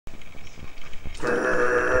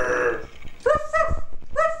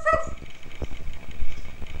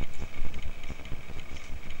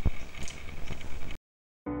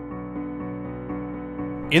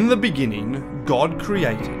In the beginning, God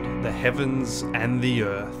created the heavens and the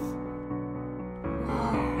earth.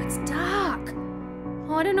 Whoa, it's dark.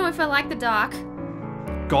 Oh, I don't know if I like the dark.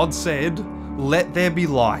 God said, "Let there be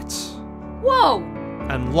light." Whoa!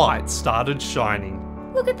 And light started shining.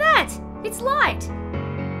 Look at that! It's light!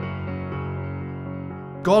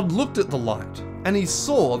 God looked at the light, and he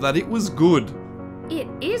saw that it was good. It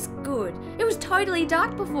is good. It was totally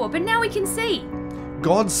dark before, but now we can see.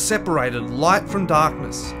 God separated light from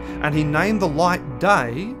darkness, and he named the light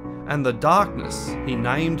day, and the darkness he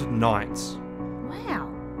named night. Wow,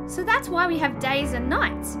 so that's why we have days and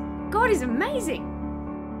nights. God is amazing.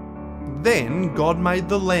 Then God made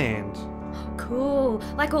the land. Cool,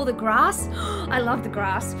 like all the grass. I love the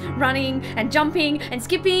grass. Running and jumping and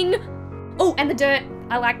skipping. Oh, and the dirt.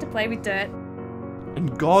 I like to play with dirt.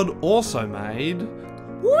 And God also made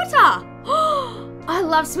water. I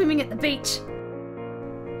love swimming at the beach.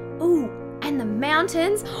 Ooh, and the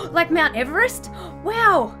mountains, like Mount Everest.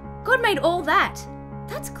 Wow, God made all that.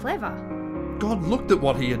 That's clever. God looked at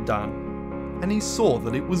what he had done, and he saw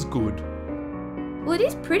that it was good. Well, it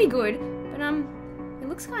is pretty good, but it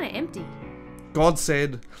looks kind of empty. God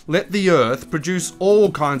said, "Let the earth produce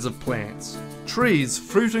all kinds of plants, trees,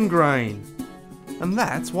 fruit and grain." And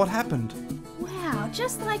that's what happened. Wow,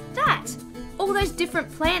 just like that. All those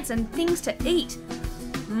different plants and things to eat.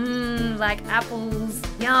 Like apples,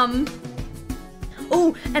 yum.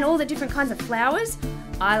 Oh, and all the different kinds of flowers.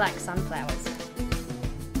 I like sunflowers.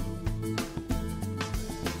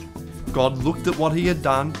 God looked at what he had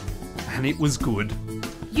done, and it was good.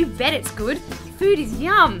 You bet it's good. Food is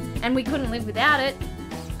yum, and we couldn't live without it.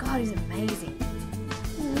 God is amazing.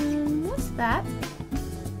 What's that?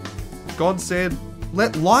 God said,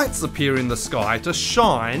 "Let lights appear in the sky to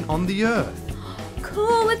shine on the earth."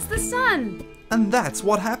 Cool, it's the sun. And that's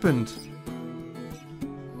what happened.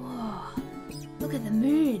 Whoa, look at the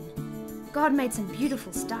moon. God made some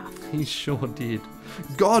beautiful stuff. He sure did.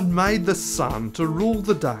 God made the sun to rule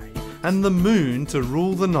the day and the moon to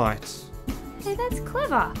rule the night. Hey, that's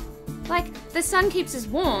clever. Like, the sun keeps us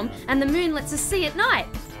warm and the moon lets us see at night.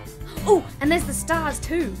 Oh, and there's the stars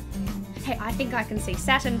too. Hey, I think I can see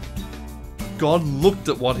Saturn. God looked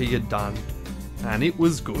at what he had done, and it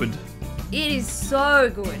was good. It is so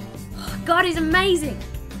good. God is amazing.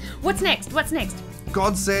 What's next? What's next?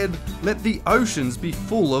 God said, "Let the oceans be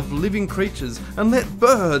full of living creatures, and let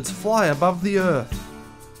birds fly above the earth."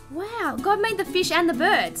 Wow, God made the fish and the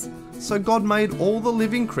birds. So God made all the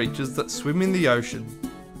living creatures that swim in the ocean.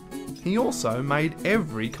 He also made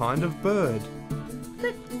every kind of bird.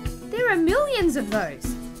 But there are millions of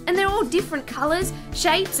those. And they're all different colours,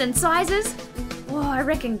 shapes and sizes. Oh, I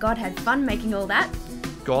reckon God had fun making all that.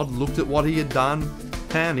 God looked at what he had done,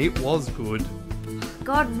 and it was good.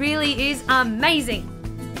 God really is amazing.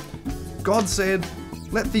 God said,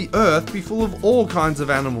 "Let the earth be full of all kinds of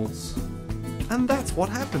animals." And that's what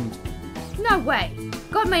happened. No way.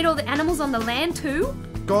 God made all the animals on the land too?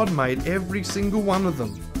 God made every single one of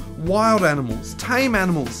them. Wild animals, tame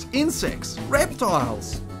animals, insects,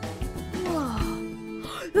 reptiles. Whoa.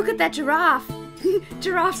 Look at that giraffe.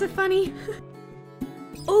 Giraffes are funny.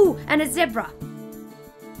 Oh, and a zebra.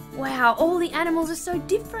 Wow, all the animals are so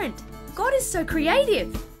different. God is so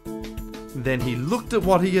creative. Then he looked at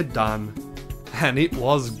what he had done, and it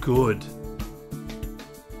was good.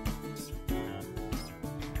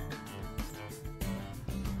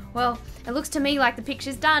 Well, it looks to me like the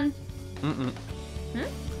picture's done.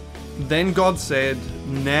 Then God said,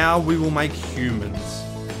 "Now we will make humans,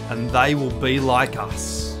 and they will be like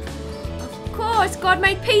us." Of course, God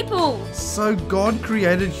made people. So God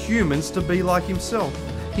created humans to be like himself.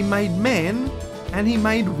 He made men, and he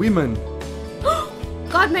made women.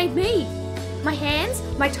 God made me. My hands,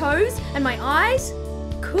 my toes, and my eyes.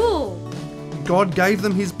 Cool. God gave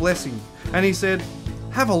them his blessing, and he said,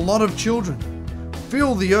 "Have a lot of children.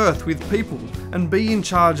 Fill the earth with people, and be in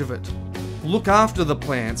charge of it. Look after the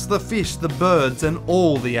plants, the fish, the birds, and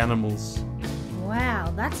all the animals."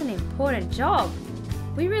 Wow, that's an important job.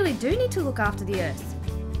 We really do need to look after the earth.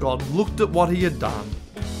 God looked at what he had done,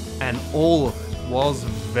 and all of it was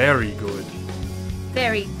very good.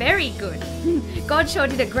 Very, very good. God sure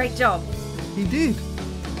did a great job. He did.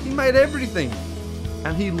 He made everything,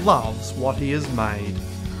 and he loves what he has made.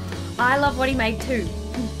 I love what he made too.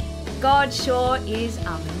 God sure is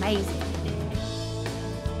amazing.